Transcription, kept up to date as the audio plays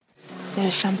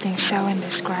There's something so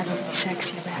indescribably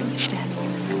sexy about you standing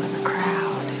in the middle of a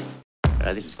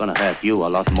crowd. This is going to hurt you a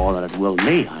lot more than it will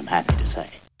me, I'm happy to say.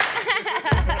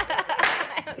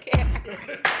 I don't care.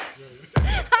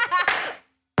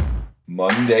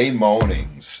 Monday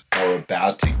mornings are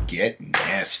about to get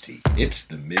nasty. It's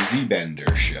the Mizzy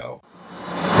Bender Show.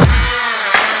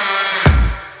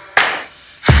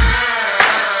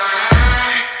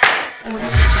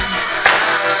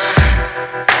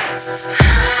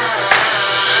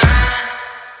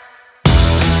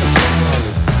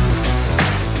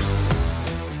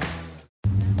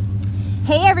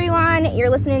 Hey everyone, you're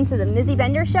listening to the Mizzy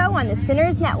Bender Show on the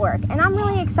Sinners Network, and I'm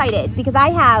really excited because I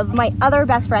have my other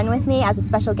best friend with me as a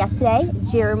special guest today,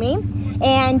 Jeremy.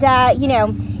 And,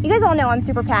 you guys all know I'm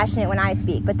super passionate when I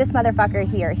speak, but this motherfucker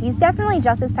here, he's definitely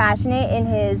just as passionate in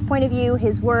his point of view,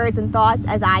 his words and thoughts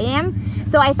as I am.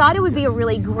 So I thought it would be a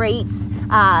really great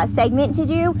segment to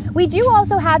do. We do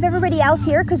also have everybody else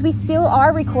here because we still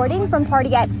are recording from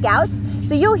Party at Scouts.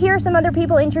 So you'll hear some other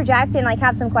people interject and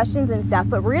have some questions and stuff.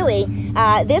 But really,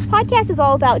 this podcast is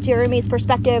all about Jeremy's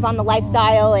perspective on the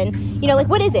lifestyle and,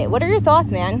 what is it? What are your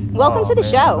thoughts, man? Welcome to the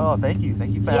show. Oh, thank you.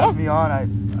 Thank you for having me on.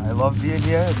 I love being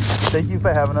here. Thank you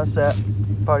for having us at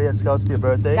Party at Scouts for your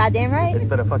birthday. Goddamn right. It's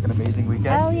been a fucking amazing weekend.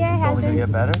 Hell yeah, it's only going to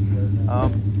get better.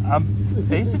 I'm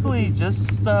basically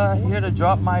just here to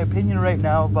drop my opinion right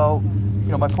now about,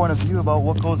 my point of view about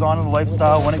what goes on in the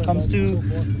lifestyle when it comes to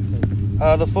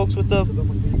the folks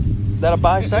that are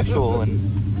bisexual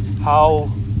and how,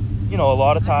 a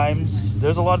lot of times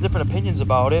there's a lot of different opinions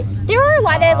about it. There are a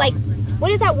lot of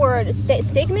what is that word?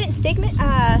 Stigmas. There's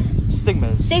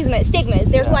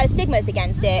a lot of stigmas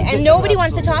against it, and nobody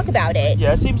wants to talk about it.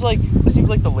 Yeah, it seems like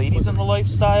the ladies in the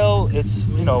lifestyle, it's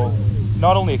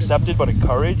not only accepted but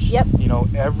encouraged. Yep.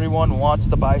 Everyone wants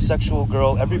the bisexual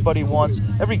girl.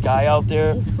 Every guy out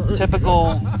there,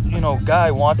 typical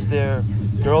guy wants their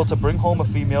girl to bring home a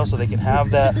female so they can have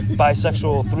that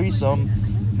bisexual threesome.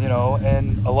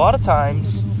 And a lot of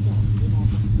times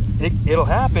it'll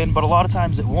happen, but a lot of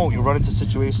times it won't. You run into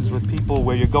situations with people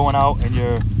where you're going out and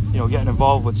you're getting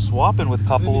involved with swapping with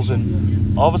couples,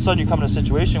 and all of a sudden you come in a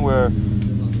situation where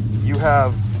you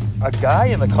have a guy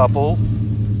in the couple,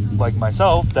 like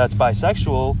myself, that's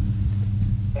bisexual,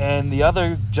 and the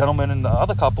other gentleman in the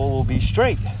other couple will be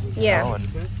straight. Yeah. And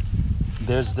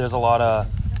there's a lot of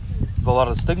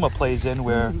stigma plays in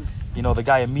where the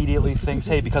guy immediately thinks,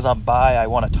 hey, because I'm bi, I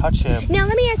want to touch him. Now,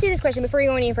 let me ask you this question before you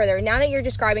go any further. Now that you're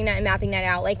describing that and mapping that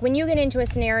out, when you get into a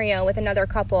scenario with another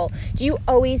couple, do you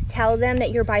always tell them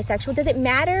that you're bisexual? Does it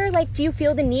matter? Do you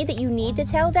feel the need that you need to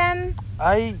tell them?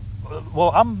 I'm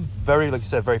very, like you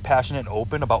said, very passionate and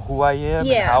open about who I am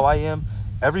and how I am.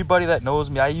 Everybody that knows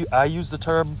me, I use the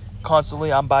term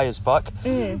constantly, I'm bi as fuck.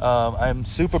 I'm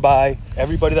super bi.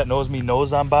 Everybody that knows me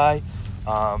knows I'm bi.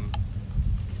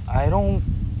 I don't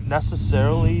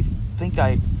necessarily think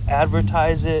I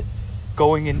advertise it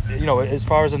going in, as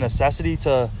far as a necessity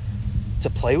to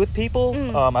play with people.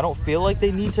 I don't feel like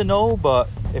they need to know, but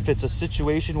if it's a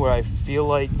situation where I feel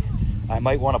like I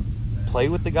might want to play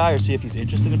with the guy or see if he's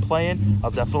interested in playing,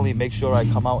 I'll definitely make sure I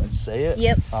come out and say it.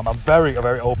 Yep. I'm very,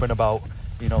 very open about,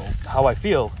 how I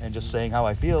feel and just saying how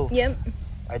I feel. Yep.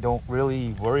 I don't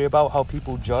really worry about how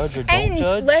people judge or don't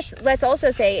judge. Let's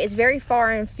also say it's very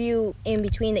far and few in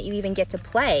between that you even get to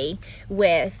play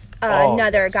with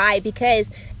another guy, because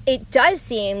it does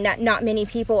seem that not many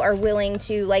people are willing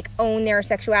to own their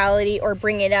sexuality or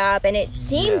bring it up, and it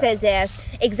seems as if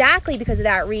exactly because of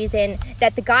that reason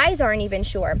that the guys aren't even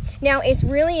sure. Now, it's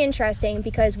really interesting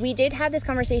because we did have this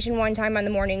conversation one time on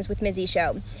the Mornings with Mizzy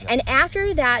show, and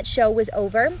after that show was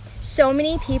over, so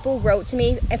many people wrote to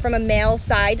me from a male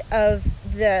side of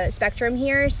the spectrum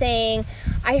here saying,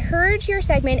 I heard your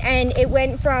segment and it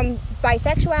went from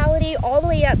bisexuality all the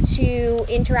way up to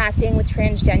interacting with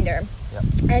transgender. Yep.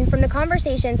 And from the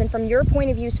conversations and from your point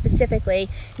of view specifically,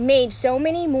 made so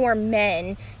many more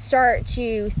men start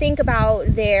to think about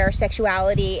their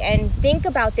sexuality and think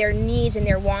about their needs and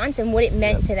their wants and what it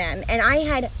meant to them. And I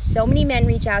had so many men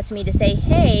reach out to me to say,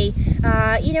 hey,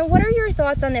 what are your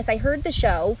thoughts on this? I heard the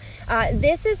show.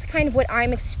 This is kind of what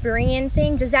I'm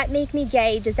experiencing. Does that make me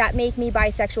gay? Does that make me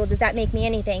bisexual? Does that make me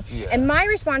anything? Yeah. And my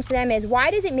response to them is,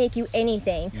 why does it make you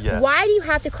anything? Yes. Why do you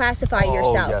have to classify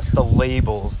yourself? Oh, yes, the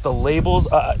labels.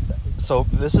 So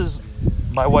this is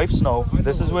my wife, Snow.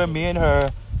 This is where me and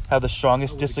her have the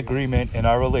strongest disagreement in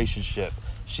our relationship.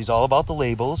 She's all about the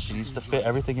labels. She needs to fit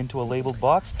everything into a labeled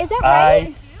box. Is that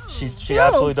right? She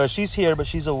absolutely does. She's here, but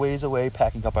she's a ways away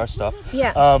packing up our stuff.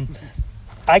 Yeah.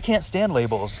 I can't stand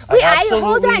labels. Wait, absolutely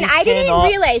hold on. I didn't even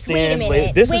realize. Wait a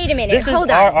minute. This Hold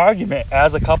is on. our argument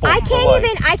as a couple. I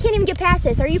can't even get past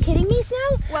this. Are you kidding me,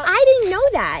 Snow? Well, I didn't know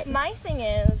that. My thing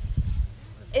is,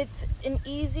 it's an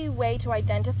easy way to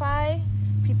identify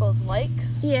people's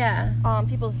likes,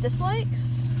 people's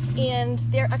dislikes, and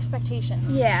their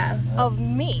expectations of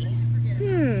me.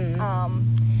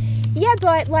 Yeah,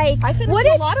 but like, I fit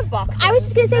into a lot of boxes. I was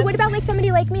just gonna say, what about like somebody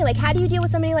like me? Like, how do you deal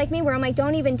with somebody like me where I'm like,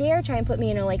 don't even dare try and put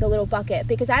me in a little bucket,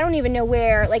 because I don't even know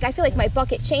where. Like, I feel like my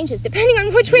bucket changes depending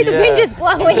on which way the wind is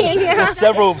blowing. There's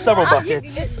several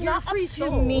buckets. It's not up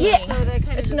to me.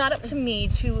 It's not up to me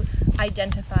to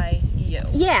identify you.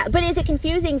 Yeah, but is it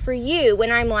confusing for you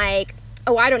when I'm like,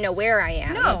 oh, I don't know where I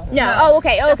am? No. Oh,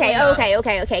 okay.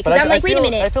 Because I'm like, wait a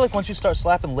minute. I feel like once you start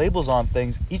slapping labels on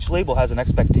things, each label has an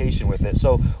expectation with it.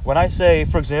 So when I say,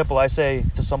 for example, I say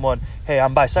to someone, hey,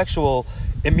 I'm bisexual,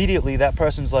 immediately that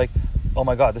person's like, oh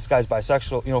my God, this guy's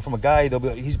bisexual. You know, from a guy, they'll be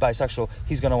like, he's bisexual.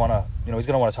 He's gonna wanna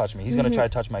touch me. He's gonna try to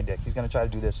touch my dick. He's gonna try to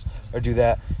do this or do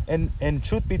that. And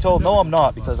truth be told, no, I'm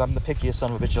not, because I'm the pickiest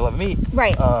son of a bitch you'll ever meet.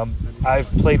 Right. I've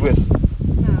played with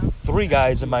 3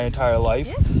 guys in my entire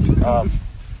life.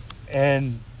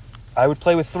 And I would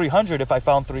play with 300 if I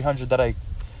found 300 that I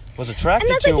was attracted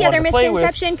to. And that's like the other to play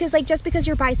misconception, because like just because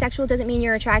you're bisexual doesn't mean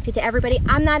you're attracted to everybody.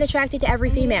 I'm not attracted to every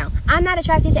female. I'm not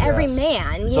attracted to every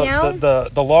man, you know?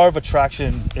 The law of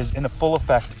attraction is in a full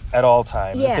effect at all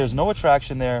times. Yeah. If there's no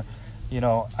attraction there, you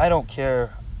know, I don't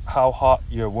care how hot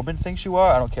your woman thinks you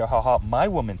are. I don't care how hot my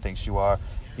woman thinks you are.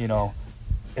 You know,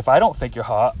 if I don't think you're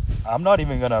hot, I'm not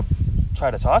even going to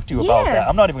try to talk to you about that.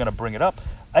 I'm not even going to bring it up.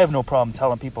 I have no problem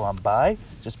telling people I'm bi,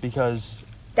 just because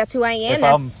that's who I am.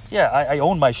 I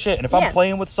own my shit. And if I'm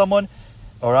playing with someone,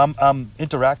 or I'm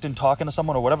interacting, talking to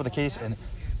someone, or whatever the case, and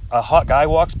a hot guy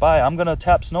walks by, I'm gonna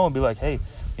tap Snow and be like, hey,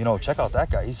 you know, check out that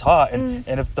guy, he's hot. And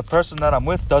if the person that I'm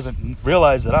with doesn't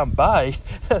realize that I'm bi,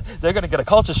 they're gonna get a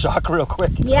culture shock real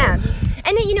quick. Yeah.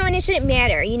 And you know, and it shouldn't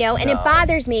matter, you know, and it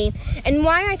bothers me. And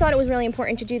why I thought it was really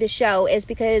important to do the show is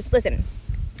because, listen,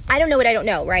 I don't know what I don't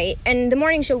know, right? And the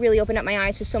morning show really opened up my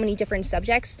eyes to so many different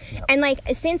subjects. Yep. And like,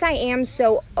 since I am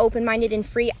so open-minded and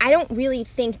free, I don't really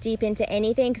think deep into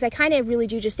anything, because I kind of really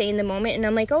do just stay in the moment. And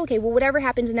I'm like, oh, okay, well, whatever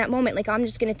happens in that moment, like, I'm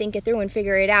just going to think it through and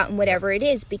figure it out and whatever it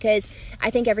is, because I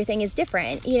think everything is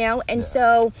different, you know? And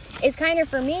so it's kind of,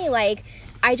 for me, like,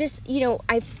 I just, you know,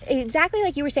 exactly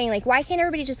like you were saying, like, why can't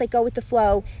everybody just like go with the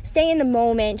flow, stay in the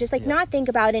moment, just like not think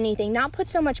about anything, not put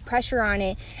so much pressure on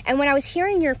it. And when I was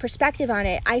hearing your perspective on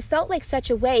it, I felt like such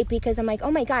a way, because I'm like,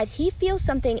 oh my God, he feels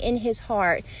something in his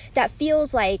heart that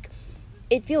feels like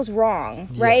it feels wrong,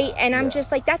 right? And I'm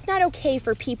just like, that's not okay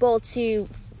for people to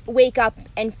wake up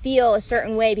and feel a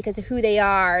certain way because of who they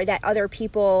are, that other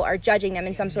people are judging them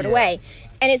in some sort of way.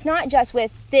 And it's not just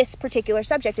with this particular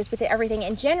subject, it's with everything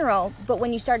in general. But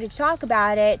when you started to talk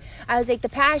about it, I was like, the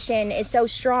passion is so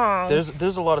strong.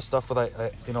 There's a lot of stuff with,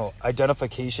 you know,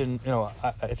 identification. You know,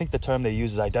 I think the term they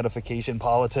use is identification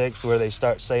politics, where they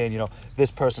start saying, you know, this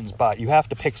person's bi. You have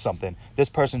to pick something. This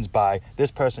person's bi.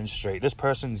 This person's straight. This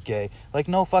person's gay. Like,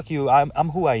 no, fuck you. I'm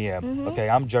who I am. Okay,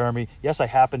 I'm Jeremy. Yes, I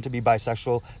happen to be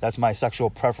bisexual. That's my sexual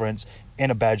preference in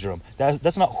a bedroom.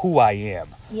 That's not who I am.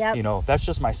 Yep. You know, that's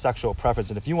just my sexual preference.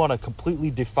 And if you want to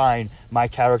completely define my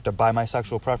character by my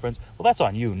sexual preference, well, that's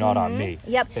on you, not on me.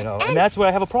 Yep. You know, and that's where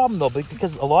I have a problem, though,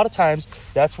 because a lot of times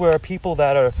that's where people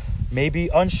that are maybe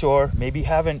unsure, maybe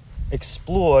haven't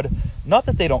explored, not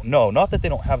that they don't know, not that they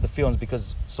don't have the feelings,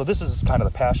 because, so this is kind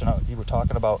of the passion you were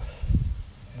talking about.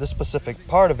 This specific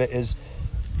part of it is,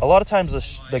 a lot of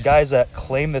times the guys that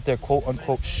claim that they're quote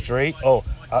unquote straight,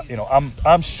 you know,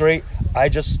 I'm straight, I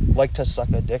just like to suck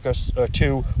a dick or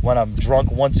two when I'm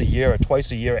drunk once a year or twice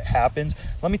a year. It happens.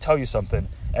 Let me tell you something,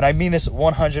 and I mean this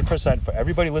 100% for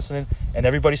everybody listening and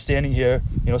everybody standing here,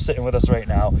 you know, sitting with us right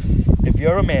now. If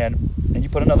you're a man and you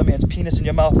put another man's penis in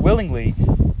your mouth willingly,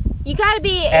 you gotta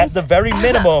be at the very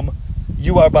minimum,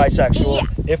 you are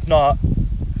bisexual. If not,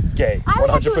 gay. I would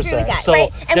have to agree with that, so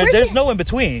right? And there's no in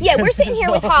between. Yeah, we're sitting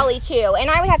here with Holly too, and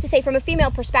I would have to say, from a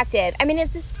female perspective, I mean,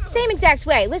 it's the same exact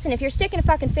way. Listen, if you're sticking a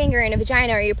fucking finger in a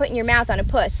vagina, or you're putting your mouth on a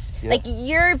puss, like,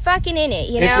 you're fucking in it,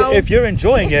 you know? If you're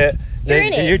enjoying it,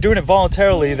 then you're doing it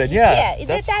voluntarily, then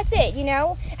that's it, you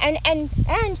know?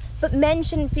 But men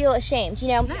shouldn't feel ashamed, you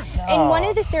know? No. In one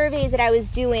of the surveys that I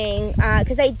was doing,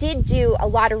 because I did do a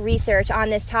lot of research on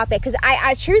this topic, because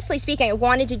I truthfully speaking, I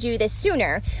wanted to do this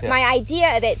sooner. Yeah. My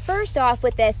idea of it, first off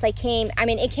with this, it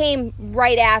came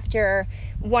right after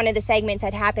one of the segments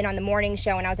had happened on the morning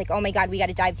show, and I was like, oh my God, we got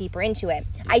to dive deeper into it.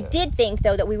 Yeah. I did think,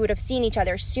 though, that we would have seen each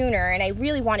other sooner, and I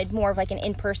really wanted more of like an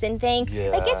in-person thing.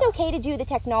 Like, it's okay to do the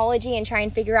technology and try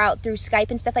and figure out through Skype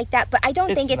and stuff like that, but I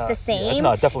don't think it's the same. It's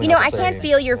not, definitely not the same. I can't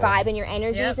feel your vibe and your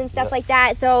energies and stuff like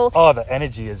that, so... Oh, the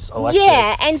energy is electric.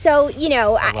 Yeah, and so,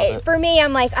 for me,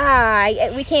 I'm like,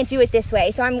 we can't do it this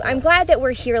way, so I'm glad that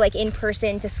we're here, like, in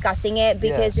person discussing it,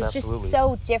 because it's just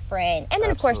so different. And then,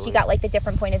 of course, you got, like, the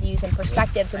different point of views and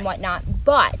perspectives and whatnot,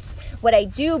 but what I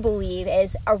do believe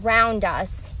is around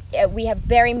us, we have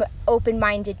very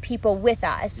open-minded people with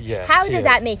us. Yes, How does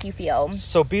that make you feel?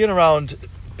 So being around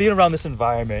this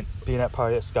environment, being at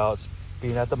Party at Scouts,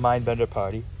 being at the Mindbender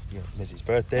Party, Mizzy's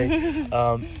birthday,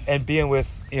 and being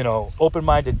with,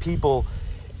 open-minded people,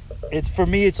 for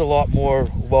me, it's a lot more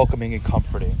welcoming and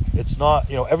comforting. It's not,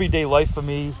 everyday life for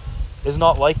me is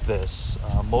not like this.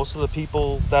 Most of the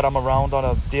people that I'm around on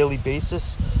a daily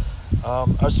basis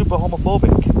are super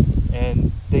homophobic,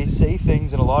 and they say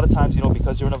things, and a lot of times,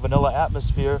 because you're in a vanilla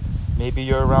atmosphere, maybe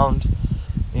you're around,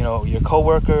 your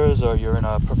coworkers, or you're in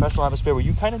a professional atmosphere where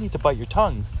you kind of need to bite your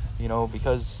tongue,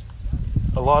 because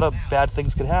a lot of bad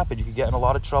things could happen. You could get in a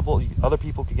lot of trouble. Other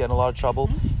people could get in a lot of trouble,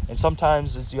 and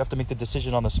sometimes you have to make the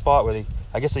decision on the spot where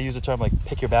I guess they use the term like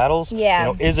pick your battles.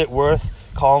 Yeah. Is it worth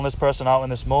calling this person out in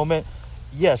this moment?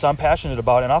 Yes, I'm passionate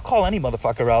about it, and I'll call any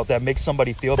motherfucker out that makes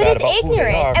somebody feel bad about who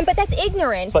they are. But that's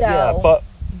ignorance, but, though. Yeah, but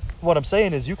what I'm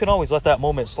saying is you can always let that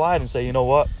moment slide and say, you know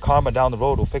what, karma down the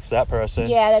road will fix that person.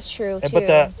 Yeah, that's true, too.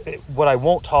 But what I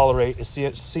won't tolerate is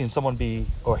seeing someone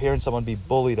hearing someone be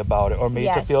bullied about it, or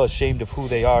made to feel ashamed of who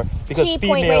they are. Because Key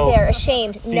point right there,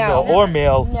 ashamed. Female or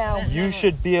male, you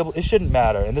should be able, it shouldn't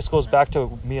matter. And this goes back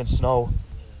to me and Snow,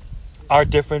 our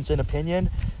difference in opinion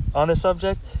on this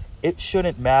subject. It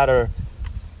shouldn't matter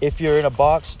if you're in a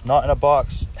box, not in a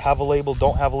box, have a label,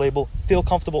 don't have a label, feel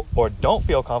comfortable or don't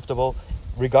feel comfortable.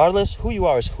 Regardless, who you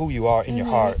are is who you are in your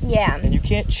heart. Yeah. And you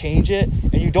can't change it,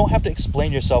 and you don't have to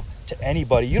explain yourself to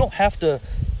anybody. You don't have to...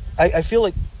 I feel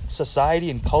like society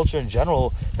and culture in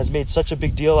general has made such a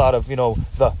big deal out of,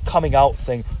 the coming out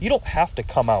thing. You don't have to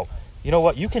come out. You know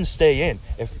what? You can stay in.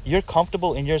 If you're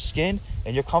comfortable in your skin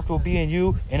and you're comfortable being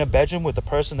you in a bedroom with the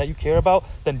person that you care about,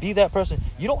 then be that person.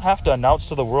 You don't have to announce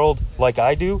to the world like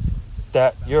I do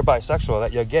that you're bisexual,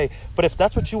 that you're gay. But if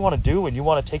that's what you want to do and you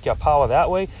want to take your power that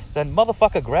way, then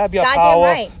motherfucker, grab your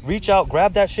power, reach out,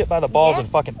 grab that shit by the balls and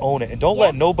fucking own it. And don't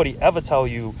let nobody ever tell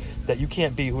you that you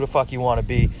can't be who the fuck you want to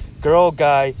be. Girl,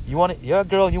 guy, you're a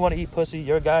girl and you want to eat pussy,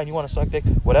 you're a guy and you want to suck dick,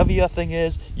 whatever your thing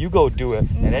is, you go do it.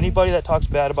 And anybody that talks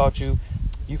bad about you,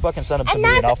 you fucking send them to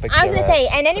me and I'll fix their ass. I was going to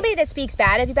say, and anybody that speaks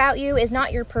bad about you is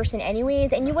not your person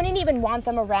anyways, and you wouldn't even want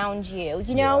them around you.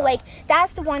 Like,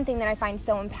 that's the one thing that I find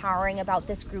so empowering about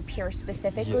this group here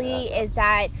specifically, is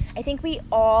that I think we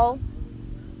all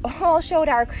showed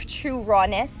our true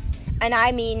rawness. And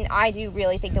I mean, I do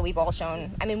really think that we've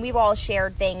all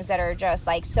shared things that are just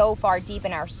like so far deep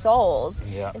in our souls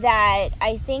that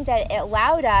I think that it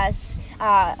allowed us,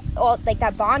 like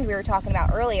that bond we were talking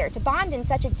about earlier, to bond in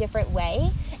such a different way.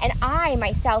 And I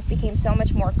myself became so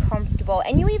much more comfortable.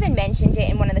 And you even mentioned it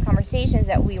in one of the conversations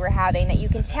that we were having, that you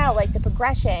can tell like the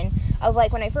progression of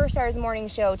like when I first started the morning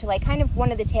show to like kind of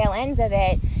one of the tail ends of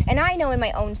it. And I know in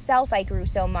my own self I grew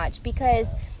so much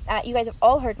because you guys have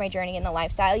all heard my journey in the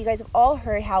lifestyle. You guys have all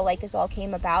heard how like this all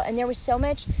came about. And there was so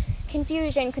much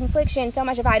confusion, confliction, so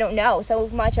much of I don't know, so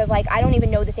much of like I don't even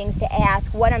know the things to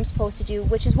ask, what I'm supposed to do,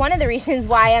 which is one of the reasons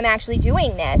why I'm actually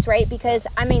doing this, right? Because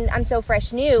I mean, I'm so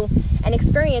fresh new and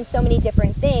experienced so many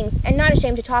different things, and not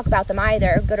ashamed to talk about them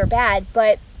either, good or bad,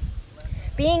 but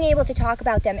being able to talk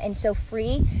about them and so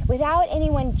free without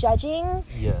anyone judging.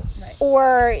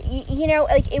 Or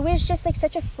like it was just like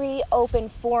such a free, open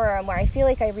forum where I feel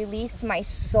like I released my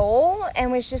soul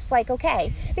and was just like,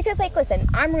 okay, because like, listen,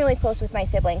 I'm really close with my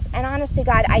siblings, and honest to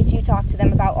God, I do talk to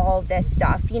them about all of this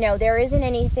stuff. There isn't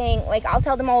anything, like I'll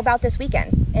tell them all about this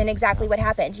weekend and exactly what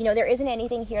happened. There isn't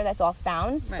anything here that's off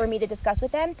bounds for me to discuss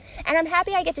with them, and I'm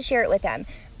happy I get to share it with them.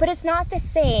 But it's not the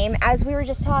same as we were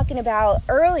just talking about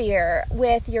earlier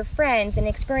with your friends and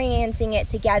experiencing it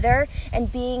together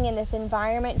and being in this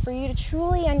environment for you to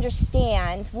truly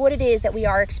understand what it is that we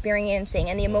are experiencing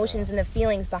and the emotions and the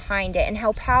feelings behind it and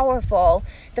how powerful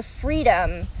the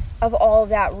freedom of all of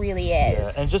that really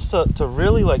is. And just to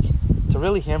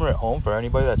really hammer it home for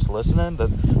anybody that's listening,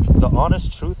 the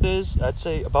honest truth is, I'd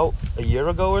say about a year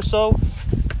ago or so,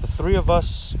 the three of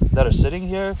us that are sitting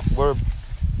here were,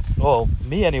 well,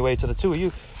 me anyway, to the two of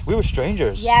you, we were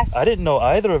strangers. Yes. I didn't know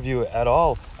either of you at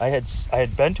all. I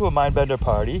had been to a Mindbender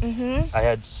party. I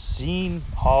had seen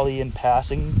Holly in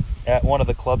passing at one of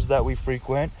the clubs that we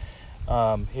frequent.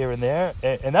 here and there,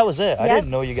 and that was it. I didn't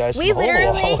know you guys from we a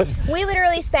hole.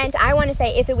 literally spent, I want to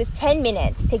say, if it was 10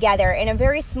 minutes together in a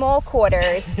very small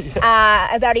quarters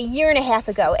about a year and a half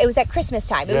ago. It was at Christmas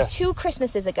time. It was 2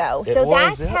 Christmases ago. So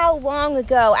that's how long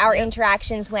ago our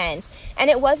interactions went. And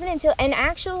it wasn't until, and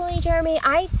actually, Jeremy,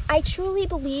 I truly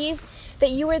believe that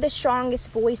you were the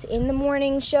strongest voice in the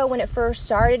morning show when it first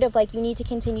started, of like, you need to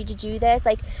continue to do this.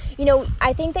 Like, you know,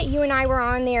 I think that you and I were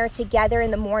on there together in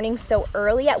the morning so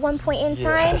early at one point in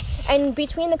time. And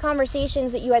between the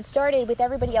conversations that you had started with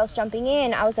everybody else jumping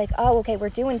in, I was like, oh, okay, we're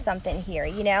doing something here,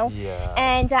 you know?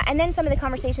 And then some of the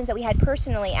conversations that we had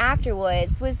personally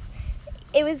afterwards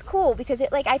it was cool, because it,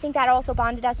 like, I think that also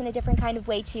bonded us in a different kind of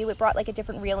way too. It brought like a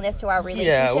different realness to our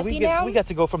relationship. We got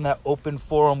to go from that open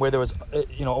forum where there was,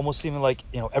 you know, almost seeming like,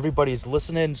 you know, everybody's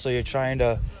listening, so you're trying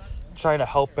to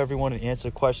help everyone and answer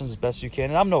questions as best you can.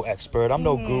 And I'm no expert, I'm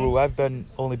no guru. I've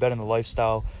only been in the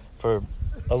lifestyle for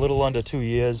a little under 2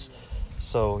 years,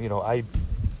 so you know, I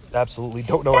absolutely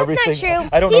don't know everything. That's not true.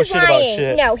 I don't know shit about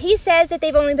shit. No, he says that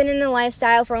they've only been in the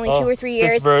lifestyle for only 2 or 3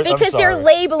 years because they're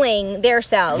labeling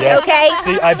themselves. Yes. Okay,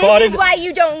 See, this is why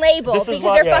you don't label, because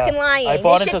they're fucking lying.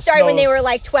 This shit started when they were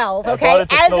like 12. Okay, out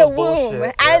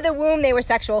of the womb, they were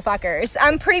sexual fuckers.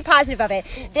 I'm pretty positive of it.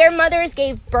 Their mothers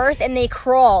gave birth and they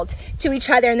crawled to each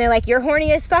other, and they're like, "You're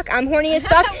horny as fuck. I'm horny as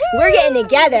fuck. We're getting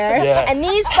together." And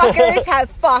these fuckers have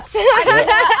fucked.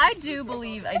 I do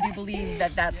believe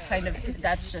that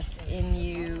that's just in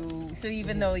you. So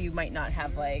even though you might not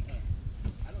have like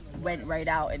went right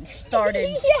out and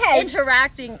started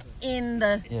interacting in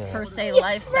the per se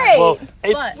lifestyle, well,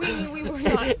 but we were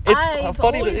not. I've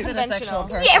always been a sexual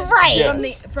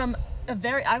person. From a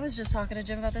very. I was just talking to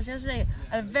Jim about this yesterday.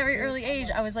 At a very early age,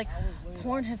 I was like,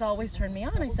 porn has always turned me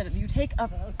on. I said, if you take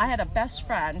up, I had a best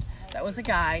friend that was a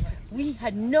guy. We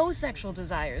had no sexual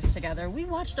desires together. We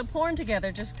watched a porn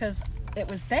together just because it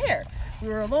was there. We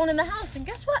were alone in the house, and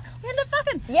guess what? We ended up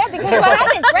fucking. Yeah, because what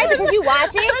happens, right? Because you watch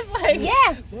it. I was like,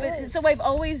 But, so I've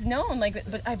always known, like,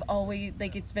 but I've always,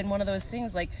 like, it's been one of those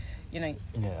things, like, you know.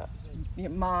 Your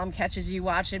mom catches you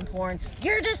watching porn.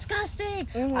 You're disgusting.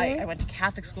 I went to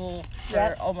Catholic school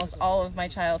for almost all of my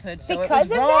childhood, so because it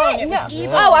was wrong. It was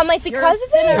evil. Oh, I'm like, because of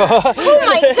it? Oh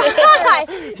my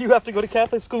god! You have to go to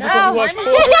Catholic school because you watch porn.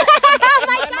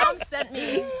 My mom sent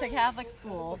me to Catholic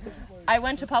school. I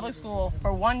went to public school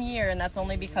for 1 year, and that's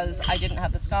only because I didn't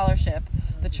have the scholarship.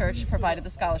 The church provided the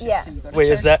scholarship. So you go to Wait,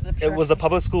 church, is that it was the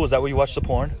public school? Is that where you watched the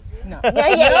porn? No.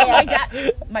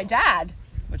 My dad,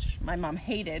 which my mom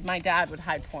hated, my dad would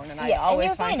hide porn, and I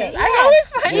always find it. I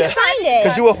always find it.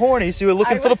 Because you were horny, so you were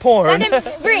looking for the porn. And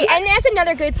that's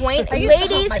another good point.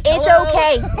 Ladies, it's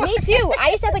okay. Me too. I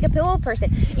used to have like a pillow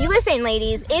person. You listen,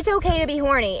 ladies, it's okay to be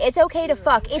horny. It's okay to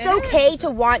fuck. It's okay to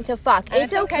want to fuck.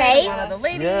 It's okay. One of the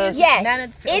ladies.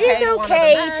 Yes. It is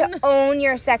okay to own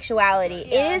your sexuality.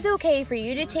 It is okay for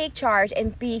you to take charge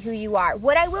and be who you are.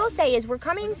 What I will say is we're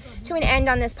coming to an end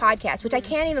on this podcast, which I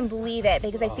can't even believe it,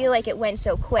 because I feel like it went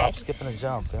so quick. I'm skipping a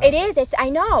jump. Yeah. It is. I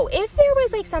know. If there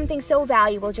was like something so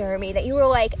valuable, Jeremy, that you were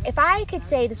like, if I could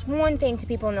say this one thing to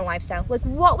people in the lifestyle, like,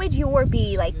 what would your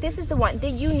be? Like, this is the one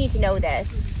that you need to know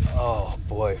this. Oh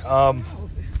boy.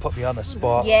 Put me on the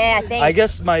spot. Yeah, thanks. I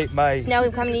guess my Snow,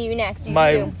 I'm coming to you next.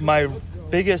 My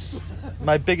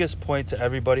biggest point to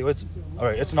everybody.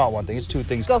 It's not one thing. It's two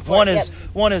things. Go for it.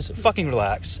 One is fucking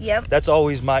relax. Yep. That's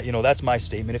always that's my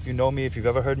statement. If you know me, if you've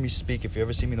ever heard me speak, if you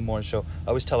ever see me in the morning show, I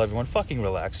always tell everyone, fucking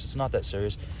relax. It's not that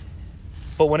serious.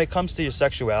 But when it comes to your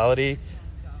sexuality,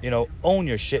 own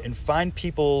your shit and find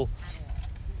people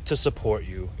to support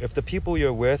you. If the people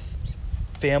you're with,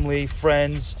 family,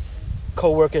 friends,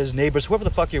 co-workers, neighbors, whoever the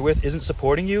fuck you're with isn't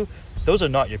supporting you, those are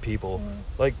not your people.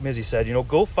 Like Mizzy said,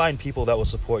 go find people that will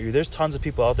support you. There's tons of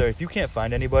people out there. If you can't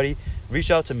find anybody,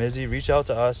 reach out to Mizzy, reach out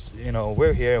to us.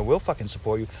 We're here and we'll fucking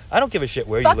support you. I don't give a shit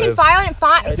where you live.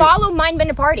 Follow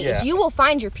Mindbender Parties. Yeah. You will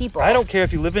find your people. I don't care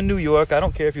if you live in New York. I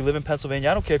don't care if you live in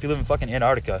Pennsylvania. I don't care if you live in fucking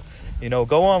Antarctica.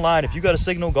 Go online. If you got a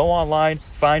signal, go online,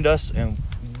 find us, and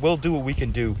we'll do what we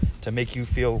can do to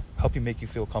help you make you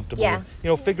feel comfortable. Yeah.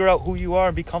 Figure out who you are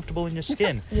and be comfortable in your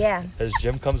skin. Yeah. As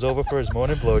Jim comes over for his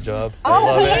morning blowjob.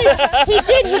 Oh, he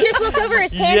did. He just looked over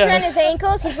his pants around his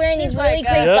ankles. He's wearing these really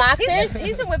great boxers.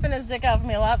 He's been whipping his dick out for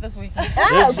me a lot this week.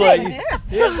 It's like,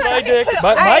 here's my dick.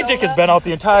 My dick has been out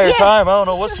the entire time. I don't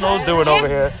know what Snow's doing over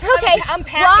here. Okay, I'm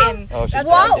packing.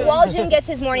 While Jim gets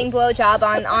his morning blowjob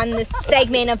on this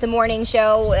segment of the morning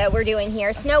show that we're doing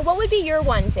here, Snow, what would be your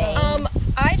one thing?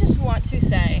 I just want to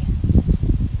say,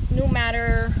 no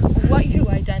matter what you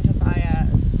identify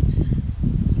as,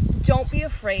 don't be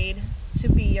afraid to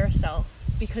be yourself,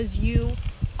 because you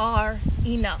are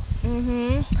enough.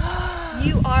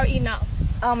 You are enough.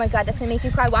 Oh my God, that's gonna make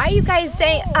you cry. Why are you guys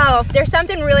saying, oh, there's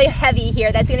something really heavy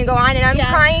here that's gonna go on, and I'm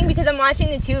crying because I'm watching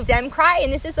the two of them cry,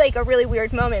 and this is like a really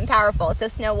weird moment and powerful. So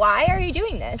Snow, why are you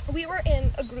doing this? We were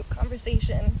in a group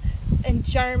conversation, and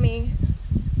Jeremy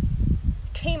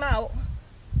came out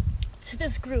to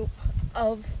this group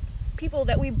of people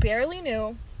that we barely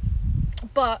knew,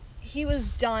 but he was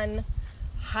done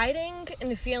hiding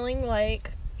and feeling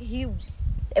like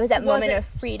it was that moment of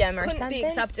freedom or couldn't something. be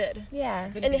accepted. Yeah.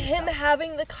 And him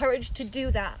having the courage to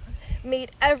do that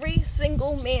made every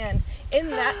single man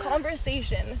in that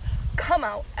conversation come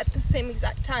out at the same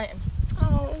exact time.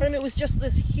 Oh. And it was just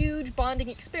this huge bonding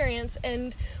experience,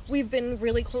 and we've been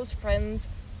really close friends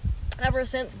ever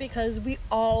since because we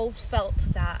all felt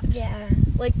that. Yeah.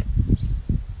 Like,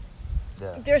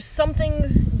 there's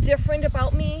something different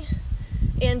about me,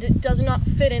 and it does not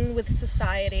fit in with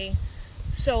society.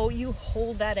 So you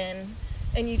hold that in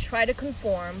and you try to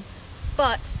conform,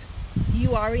 but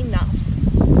you are enough,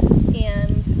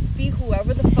 and be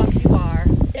whoever the fuck you are,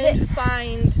 and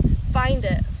find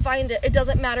it. It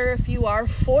doesn't matter if you are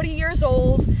 40 years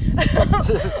old,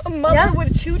 a mother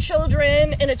with 2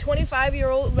 children, and a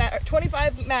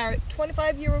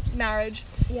 25-year marriage.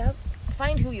 Yep.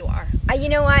 Find who you are. You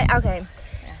know what? Okay.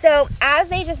 So, as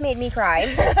they just made me cry.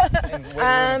 And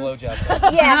blowjob.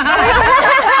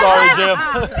 Yes. Sorry, Jim.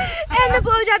 And the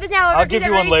blowjob is now over. I'll give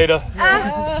you one later.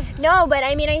 No, but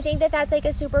I mean, I think that that's like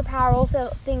a super powerful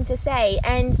thing to say.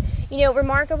 And, you know,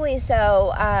 remarkably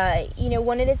so, you know,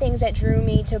 one of the things that drew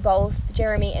me to both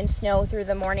Jeremy and Snow through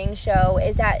the morning show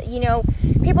is that, you know,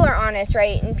 people are honest,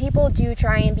 right? And people do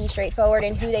try and be straightforward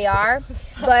in who they are.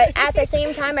 But at the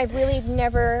same time, I've really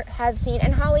never have seen,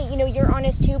 and Holly, you know, you're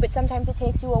honest too, but sometimes it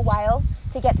takes you a while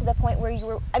to get to the point where you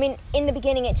were, I mean, in the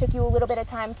beginning, it took you a little bit of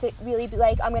time to really be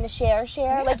like, I'm going to share.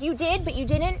 Yeah. Like you did, but you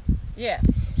didn't. Yeah.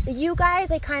 But you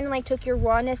guys like kind of like took your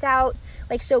rawness out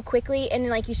like so quickly, and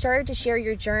like you started to share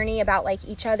your journey about like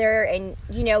each other, and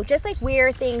you know, just like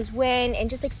where things went,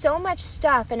 and just like so much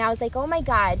stuff. And I was like, oh my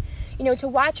God, you know, to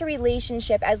watch a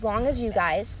relationship as long as you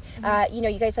guys, you know,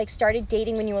 you guys like started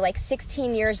dating when you were like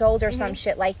 16 years old or some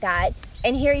shit like that.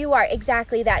 And here you are,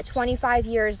 exactly that, 25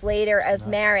 years later of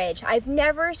marriage. I've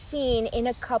never seen in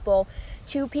a couple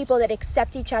 2 people that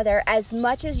accept each other as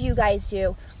much as you guys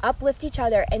do, uplift each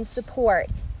other and support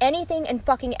anything and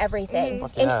fucking everything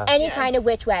in any kind of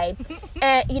which way.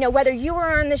 And, you know, whether you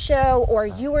were on the show or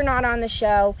you were not on the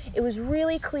show, it was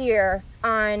really clear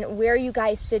on where you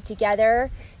guys stood together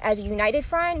as a united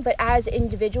front, but as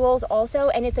individuals also.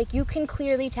 And it's like you can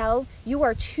clearly tell you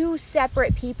are 2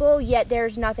 separate people, yet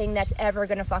there's nothing that's ever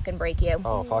gonna fucking break you.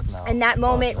 Oh, fuck no. And that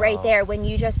moment right there when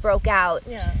you just broke out,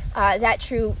 that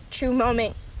true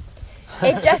moment,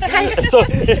 it just kind of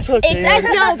it's okay. it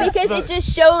does because it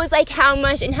just shows like how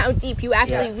much and how deep you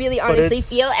actually really honestly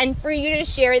feel, and for you to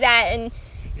share that and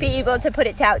be able to put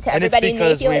it out to everybody and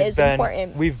they feel it is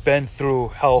important. We've been through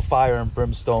hellfire and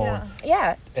brimstone.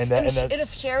 Yeah. And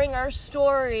if sharing our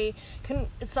story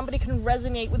somebody can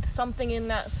resonate with something in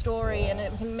that story, and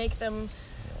it can make them.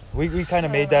 We kind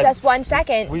of made that just 1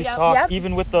 second. We talked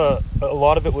even with a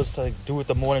lot of it was to do with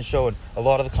the morning show, and a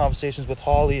lot of the conversations with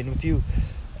Holly and with you.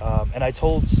 And I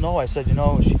told Snow, I said, you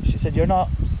know, she said, you're not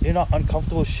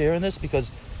uncomfortable sharing this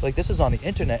because like this is on the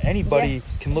internet. Anybody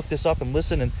can look this up and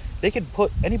listen, and they can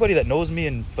put, anybody that knows me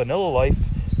in vanilla life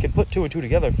can put 2 and 2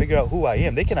 together and figure out who I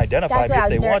am. They can identify me if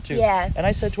they want to. Yeah. And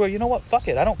I said to her, you know what, fuck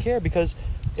it, I don't care, because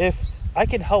if I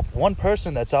can help one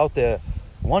person that's out there,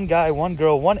 one guy, one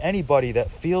girl, one anybody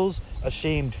that feels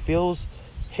ashamed, feels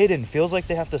hidden, feels like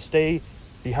they have to stay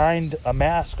behind a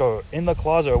mask or in the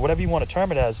closet or whatever you want to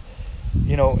term it as,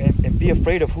 you know, and be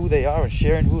afraid of who they are and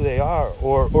sharing who they are,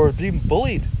 or being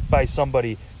bullied by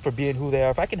somebody for being who they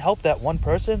are. If I can help that one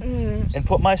person and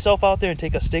put myself out there and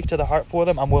take a stake to the heart for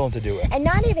them, I'm willing to do it. And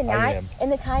not even that,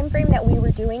 in the time frame that we were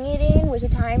doing it in was a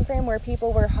time frame where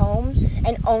people were home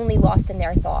and only lost in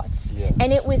their thoughts. Yes.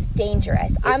 And it was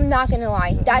dangerous. I'm not gonna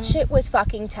lie, that shit was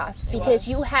fucking tough, because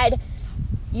you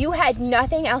had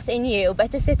nothing else in you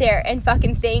but to sit there and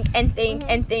fucking think and think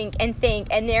and think and think.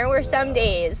 And there were some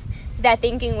days that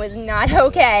thinking was not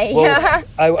okay. Well,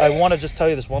 I want to just tell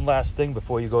you this one last thing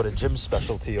before you go to Jim's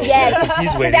specialty over there, because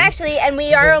he's waiting. Actually, and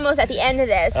we are almost at the end of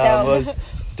this. So. Was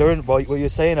during what you were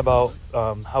saying about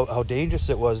how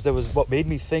dangerous it was, there was what made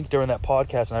me think during that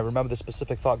podcast, and I remember the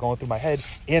specific thought going through my head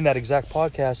in that exact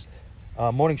podcast,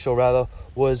 morning show rather,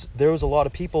 was there was a lot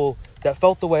of people that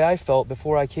felt the way I felt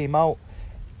before I came out,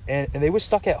 and they were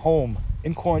stuck at home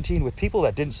in quarantine with people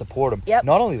that didn't support them. Yep.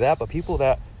 Not only that, but people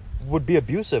that would be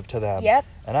abusive to them. Yep.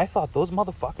 And I thought, those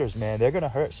motherfuckers, man, they're gonna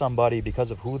hurt somebody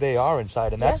because of who they are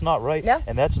inside, and that's not right,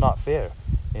 and that's not fair.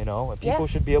 You know, and people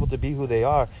should be able to be who they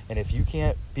are, and if you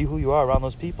can't be who you are around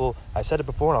those people, I said it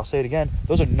before and I'll say it again,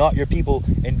 those are not your people,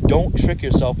 and don't trick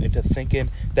yourself into thinking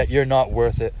that you're not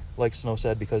worth it, like Snow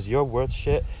said, because you're worth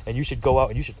shit, and you should go out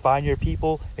and you should find your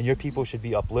people, and your people should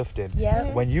be uplifted.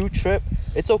 When you trip,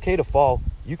 it's okay to fall.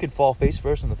 You can fall face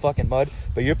first in the fucking mud,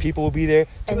 but your people will be there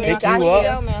to pick you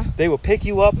up. They will pick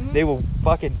you up. They will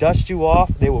fucking dust you off.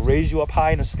 They will raise you up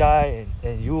high in the sky,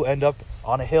 and you will end up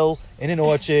on a hill in an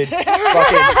orchard,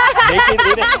 fucking naked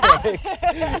in a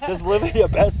hammock, just living your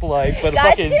best life, but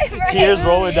fucking tears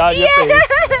rolling down your face.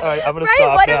 All right, I'm gonna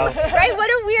stop now. What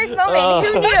a weird moment.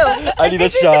 Who knew? I need a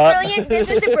shot.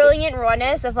 This is the brilliant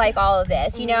rawness of like all of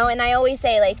this, you know. And I always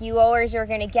say, like, you always are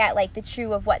gonna get like the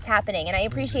true of what's happening, and I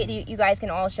appreciate that you guys can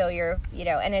all show your, you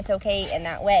know, and it's okay in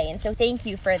that way. And so thank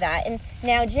you for that. And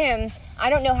now, Jim, I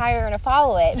don't know how you're going to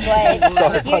follow it,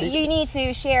 but you need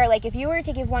to share, like, if you were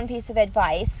to give one piece of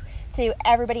advice to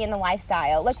everybody in the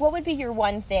lifestyle, like, what would be your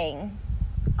one thing?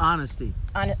 Honesty.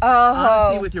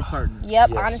 Honesty with your partner. Yep,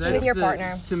 yes. Honesty with your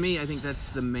partner. To me, I think that's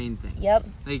the main thing. Yep.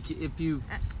 Like, if you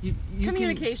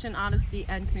communication, honesty,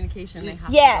 and communication, they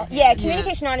have to go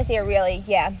communication, honesty are really,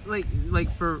 Like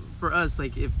for us,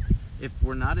 like, if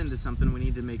we're not into something, we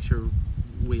need to make sure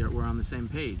we're on the same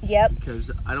page. Yep.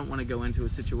 Because I don't want to go into a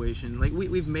situation like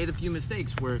we've made a few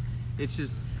mistakes where it's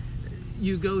just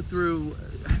you go through.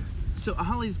 So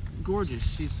Holly's gorgeous.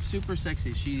 She's super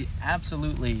sexy. She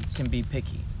absolutely can be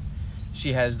picky.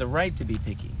 She has the right to be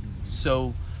picky.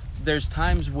 So there's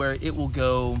times where it will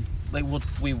go like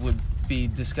we would be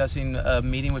discussing a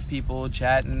meeting with people,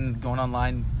 chatting, going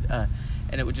online.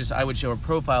 And it would I would show her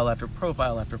profile after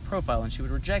profile after profile, and she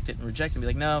would reject it and be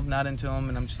like, no, not into them.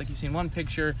 And I'm just like, you've seen one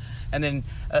picture. And then,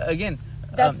 again...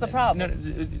 That's the problem.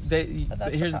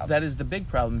 That is the big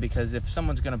problem, because if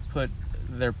someone's going to put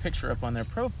their picture up on their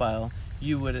profile,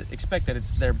 you would expect that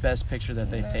it's their best picture that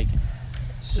they've taken.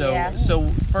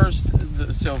 So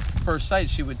first sight,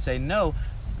 she would say no.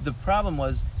 The problem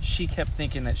was she kept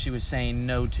thinking that she was saying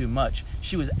no too much.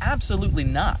 She was absolutely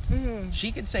not. Mm-hmm.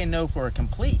 She could say no for a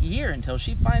complete year until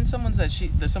she finds someone that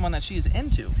she is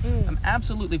into. I'm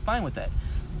absolutely fine with that.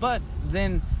 But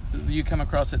then you come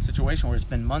across that situation where it's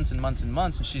been months and months and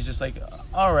months, and she's just like,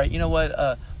 all right, you know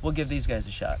what? We'll give these guys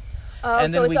a shot.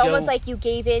 And so it's almost like you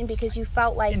gave in because you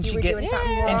felt like you were doing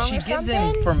something wrong. And she gives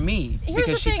in for me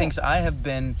because she thinks I have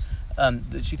been.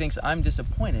 She thinks I'm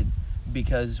disappointed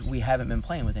because we haven't been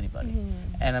playing with anybody,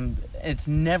 and it's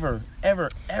never ever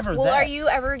well, are you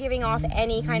ever giving off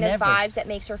any kind of vibes that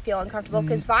makes her feel uncomfortable?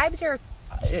 Because vibes are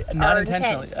not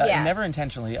intentionally, never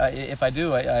intentionally. If I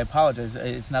do, I apologize.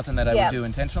 It's nothing that I would do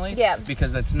intentionally,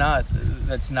 because that's not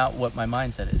what my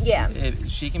mindset is.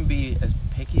 She can be as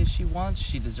picky as she wants.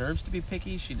 She deserves to be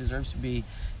picky. She deserves to be,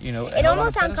 it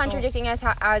almost sounds contradicting as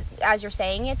you're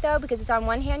saying it, though, because it's on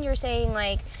one hand you're saying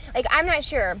like I'm not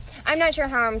sure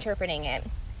how I'm interpreting it.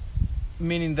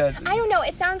 Meaning that I don't know.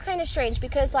 It sounds kind of strange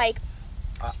because like.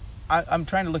 I'm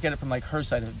trying to look at it from like her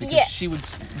side of it,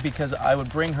 because because I would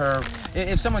bring her.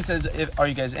 If someone says, "Are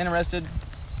you guys interested?"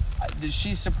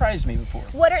 She surprised me before.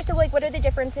 What are the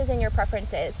differences in your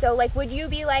preferences? So like, would you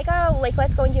be like, oh, like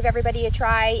let's go and give everybody a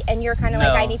try, and you're kind of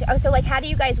like, I need to. Oh, so like, how do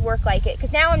you guys work like it?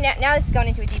 Because now this is going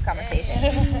into a deep conversation.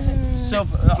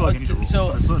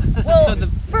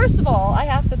 First of all, I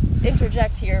have to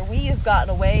interject here. We have gotten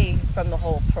away from the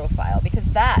whole profile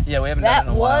because that we haven't done it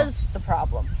in a while. Was the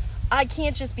problem. I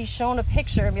can't just be shown a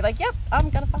picture and be like, yep, I'm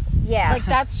gonna fuck it. Yeah. Like,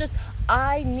 that's just,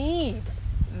 I need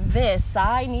this.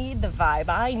 I need the vibe.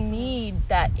 I need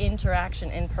that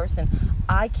interaction in person.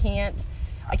 I can't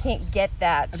get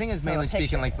that. I think it's mainly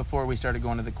speaking like before we started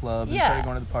going to the club and Yeah. started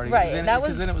going to the party. Right. Then it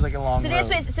was like a long road.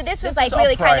 This was like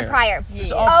really kind of prior. This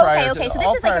is all prior. Okay. So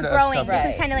this is like a growing. This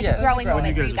was kind of like a growing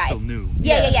moment for you guys. Still new.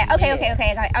 Yeah.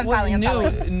 Okay. I'm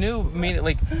following. New meaning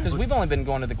like because we've only been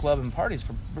going to the club and parties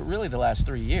for really the last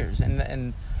 3 years,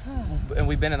 and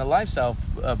we've been in the lifestyle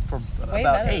for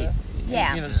about 8.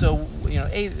 Yeah. So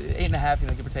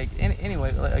 8.5, give or take.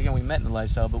 Anyway, again, we met in the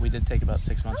lifestyle, but we did take about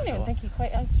 6 months or so. I don't even think he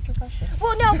quite answered your question.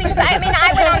 Well, no, because I went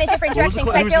on a different direction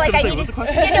because I feel like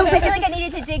I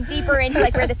needed to dig deeper into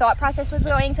like where the thought process was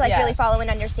going to like really follow and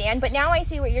understand. But now I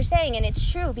see what you're saying, and it's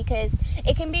true because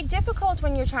it can be difficult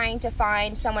when you're trying to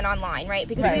find someone online, right?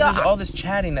 Because there's all this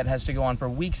chatting that has to go on for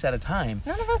weeks at a time.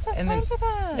 None of us has time for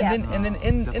that. And then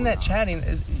in that chatting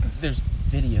there's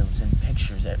videos and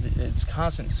pictures. It's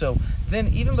constant. So then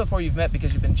even before you've met,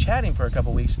 because you've been chatting for a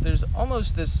couple weeks, there's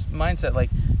almost this mindset like,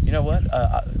 you know what?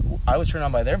 I was turned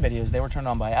on by their videos, they were turned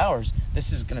on by ours.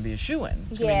 This is going to be a shoo-in.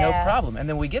 It's going to be no problem. And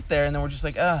then we get there, and then we're just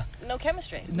like, no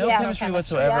chemistry. No chemistry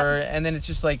whatsoever. Yep. And then it's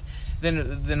just like,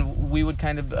 then we would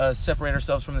kind of separate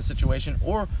ourselves from the situation,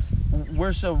 or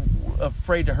we're so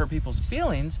afraid to hurt people's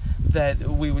feelings that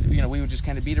we would just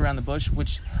kind of beat around the bush,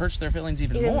 which hurts their feelings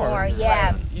even more.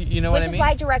 Yeah. You know what I mean? Which is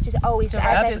why direct is always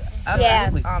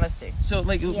absolutely honesty. So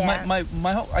like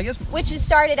my whole, I guess, which was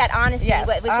started at honesty,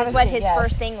 which was what his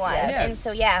first thing was, and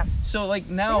so So like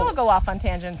now we don't go off on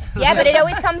tangents. Yeah, but it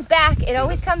always comes back. It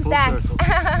always comes back.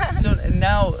 So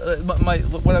now,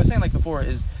 what I was saying like before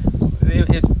is,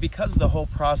 it's because of the whole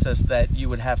process that you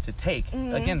would have to take.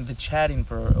 Mm-hmm. Again, the chatting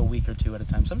for a week or two at a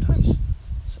time. Sometimes,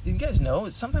 you guys know,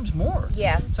 sometimes more.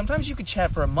 Yeah. Sometimes you could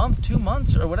chat for a month, 2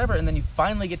 months, or whatever, and then you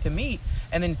finally get to meet,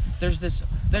 and then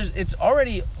it's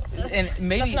already, and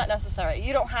maybe that's not necessary.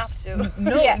 You don't have to.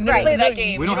 No, play that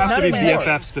game. We don't have to be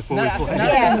BFFs before we play. Not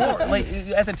anymore. Like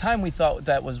at the time, we thought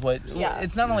that was what. Yeah.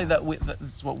 It's not only that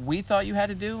it's what we thought you had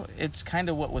to do. It's kind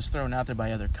of what was thrown out there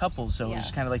by other couples. So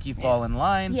it's kind of like you fall in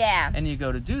line. Yeah. And you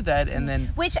go to do that, and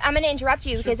then. Which I'm going to interrupt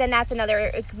you because then that's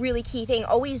another really key thing.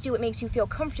 Always do what makes you feel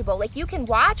comfortable. Like you can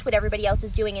watch what everybody else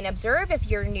is doing and observe if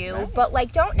you're new, but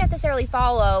like don't necessarily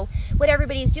follow what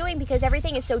everybody's doing because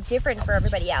everything is so different for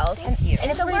everybody else. Thank you.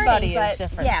 And it's everybody a learning, is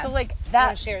different. Yeah. So like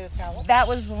that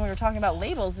was when we were talking about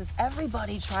labels. Is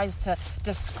everybody tries to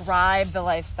describe the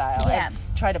lifestyle and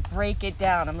try to break it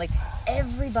down. I'm like,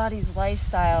 everybody's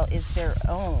lifestyle is their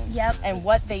own. Yep. And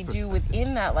what they do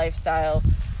within that lifestyle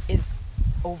is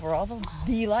overall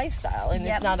the lifestyle, and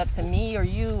it's not up to me or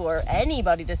you or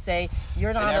anybody to say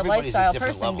you're not a lifestyle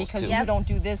person because you don't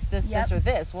do this or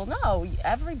this. Well, no,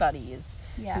 everybody is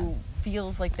who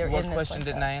feels like they're in this. What question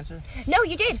didn't I answer? No,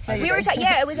 you did. We were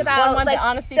it was about like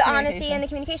the honesty and the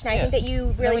communication. I think that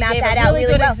you really mapped that out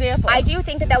really well. Example. I do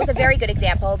think that was a very good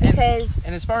example because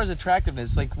and as far as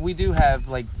attractiveness, like we do have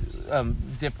like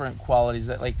different qualities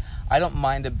that like I don't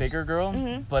mind a bigger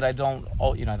girl, but I don't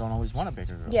always want a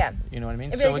bigger girl. Yeah. You know what I mean?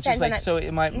 It really so it's just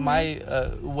like my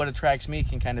what attracts me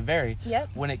can kind of vary. Yep.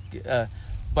 When it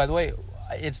by the way,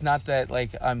 it's not that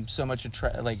like I'm so much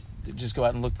just go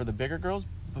out and look for the bigger girls,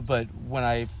 but when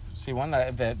I see one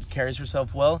that carries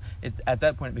herself well, at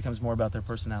that point it becomes more about their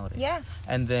personality. Yeah.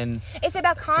 And then it's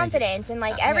about confidence and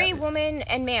like every woman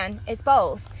and man, it's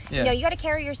both. Yeah. You know, you got to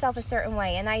carry yourself a certain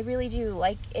way, and I really do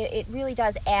like it really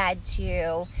does add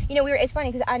to, it's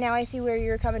funny because now I see where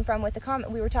you're coming from with the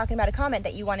comment. We were talking about a comment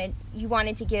that you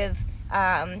wanted to give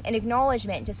an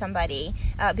acknowledgement to somebody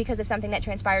because of something that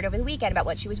transpired over the weekend about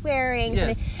what she was wearing.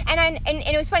 Yeah. And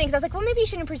it was funny because I was like, well, maybe you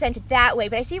shouldn't present it that way,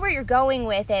 but I see where you're going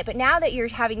with it. But now that you're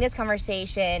having this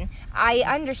conversation, I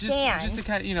understand. Just to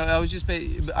kind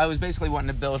of, I was basically wanting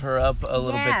to build her up a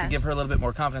little bit to give her a little bit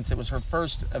more confidence. It was her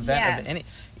first event of any.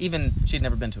 Even she'd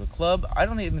never been to a club. I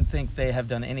don't even think they have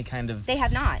done any kind of. They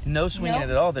have not. No swinging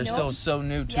at all. They're still so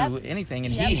new to anything.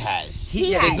 And he has.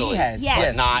 He has.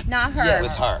 Yes. Not her. Yes.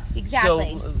 With her.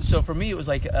 Exactly. So for me, it was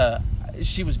like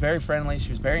she was very friendly. She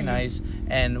was very nice.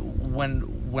 And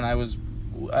when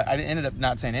I ended up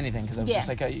not saying anything because I was just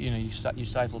like, you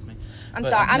stifled me. I'm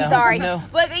sorry. No.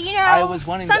 But I was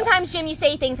wanting. Sometimes, Jim, you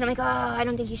say things, and I'm like, oh, I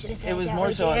don't think you should have said that. It was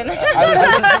more so. Jim.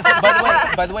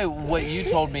 By the way, what you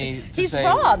told me to say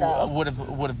would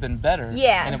have been better.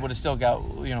 Yeah. And it would have still got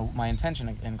my intention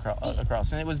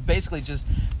across. And it was basically just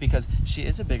because she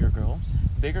is a bigger girl.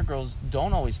 Bigger girls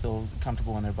don't always feel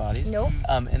comfortable in their bodies. Nope.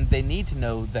 And they need to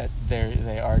know that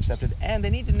they are accepted, and they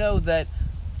need to know that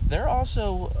they're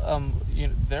also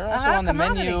they're also on the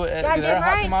menu. They're a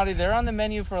hot commodity. They're on the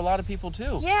menu for a lot of people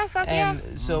too. Yeah, fuck yeah.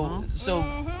 And so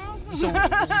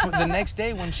the next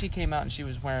day when she came out and she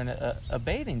was wearing a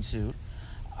bathing suit,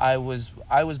 I was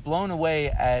blown away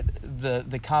at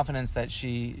the confidence that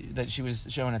she was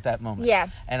showing at that moment. Yeah.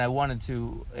 And I wanted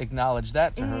to acknowledge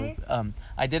that to her.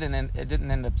 I didn't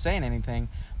end up saying anything,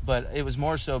 but it was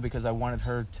more so because I wanted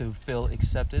her to feel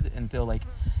accepted and feel like.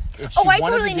 I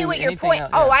totally knew what your point.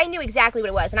 I knew exactly what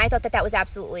it was, and I thought that was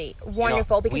absolutely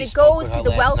wonderful because it goes to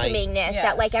the welcomingness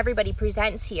that like everybody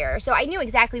presents here. So I knew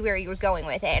exactly where you were going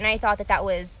with it, and I thought that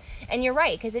was, and you're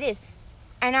right because it is.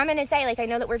 And I'm going to say, like, I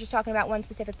know that we're just talking about one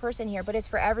specific person here, but it's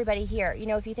for everybody here.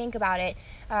 If you think about it,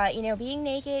 being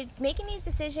naked, making these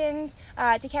decisions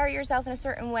to carry yourself in a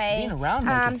certain way. Being around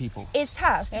naked people. Is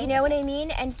tough, you know what I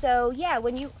mean? And so,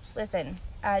 when you, listen,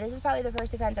 this is probably the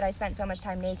first event that I spent so much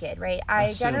time naked, right?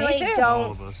 I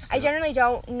generally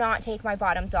don't not take my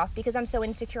bottoms off because I'm so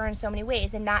insecure in so many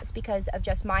ways, and that's because of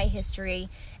just my history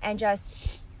and just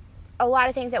a lot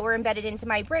of things that were embedded into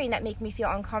my brain that make me feel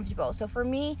uncomfortable. So for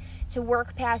me to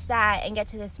work past that and get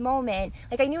to this moment,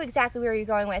 like I knew exactly where you're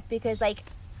going with because like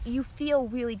you feel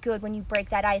really good when you break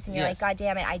that ice and you're like, God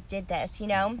damn it, I did this, you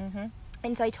know? Mm-hmm.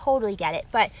 And so I totally get it.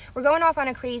 But we're going off on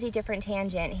a crazy different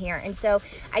tangent here. And so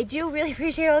I do really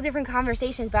appreciate all the different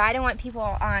conversations, but I don't want people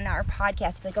on our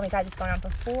podcast to be like, oh my God, it's going on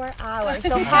for 4 hours.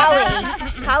 So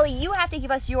Holly, you have to give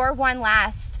us your one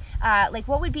last,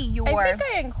 what would be your... I think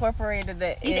I incorporated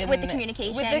it with the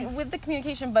communication. With the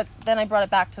communication, but then I brought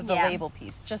it back to the label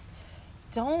piece. Just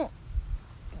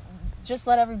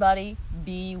let everybody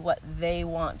be what they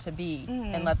want to be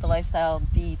and let the lifestyle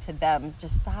be to them.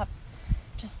 Just stop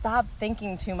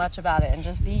thinking too much about it and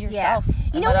just be yourself.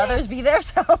 And let others be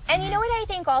themselves. And you know what I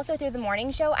think also through the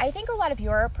morning show? I think a lot of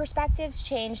your perspectives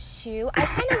changed too. I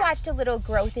kind of watched a little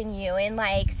growth in you in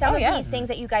like some of these things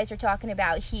that you guys are talking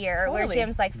about here, where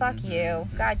Jim's like, fuck you,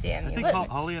 God damn you. I think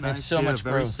Holly and I share a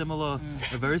very similar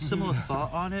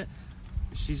thought on it.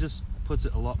 She just puts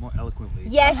it a lot more eloquently.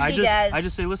 Yes, she does. I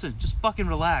just say, listen, just fucking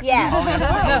relax. Yeah. Holly has more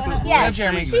eloquent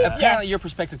Jeremy, apparently your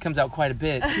perspective comes out quite a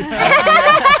bit.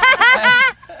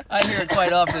 I hear it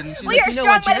quite often. She's like, you know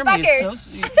what, Jeremy is so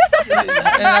sweet.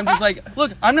 And I'm just like,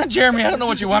 look, I'm not Jeremy. I don't know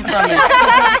what you want from me.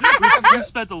 We've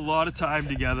spent a lot of time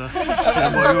together. We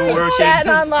were working. Chatting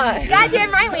online.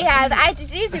 Goddamn right we have.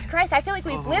 Jesus Christ, I feel like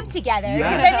we've lived together.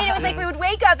 Because it was like we would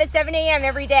wake up at 7 a.m.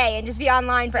 every day and just be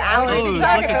online for hours. It was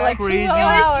like a crazy,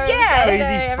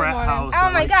 crazy frat house.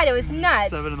 Oh my God, it was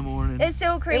nuts. 7 in the morning. It's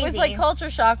so crazy. It was like culture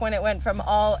shock when it went from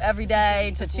every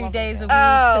day to 2 days a week to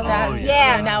that.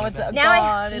 Yeah. And now it's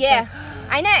gone.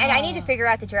 I know, and I need to figure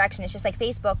out the direction. It's just like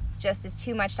Facebook just is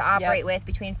too much to operate with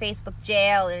between Facebook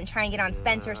jail and trying to get on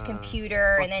Spencer's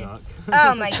computer and then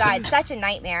oh my God, such a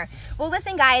nightmare. Well,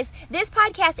 listen guys, this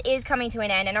podcast is coming to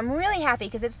an end and I'm really happy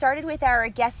because it started with our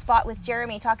guest spot with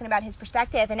Jeremy talking about his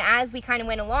perspective, and as we kind of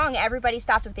went along, everybody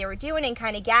stopped what they were doing and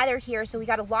kind of gathered here, so we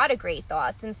got a lot of great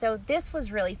thoughts, and so this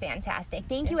was really fantastic.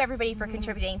 Thank you everybody for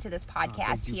contributing to this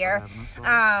podcast here.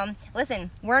 Listen,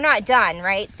 we're not done,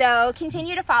 right? So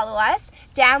continue to follow us.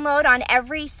 Download on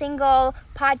every single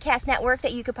podcast network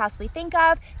that you could possibly think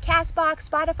of, Castbox,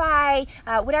 Spotify,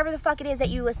 whatever the fuck it is that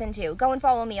you listen to. Go and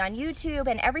follow me on YouTube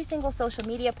and every single social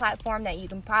media platform that you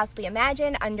can possibly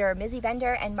imagine under Mizzy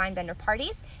Bender and Mindbender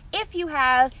Parties. If you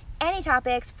have any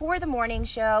topics for the morning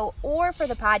show or for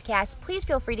the podcast, please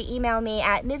feel free to email me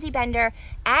at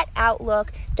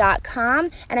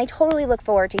mizzybender@outlook.com, and I totally look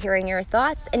forward to hearing your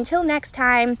thoughts. Until next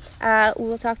time,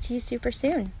 we'll talk to you super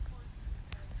soon.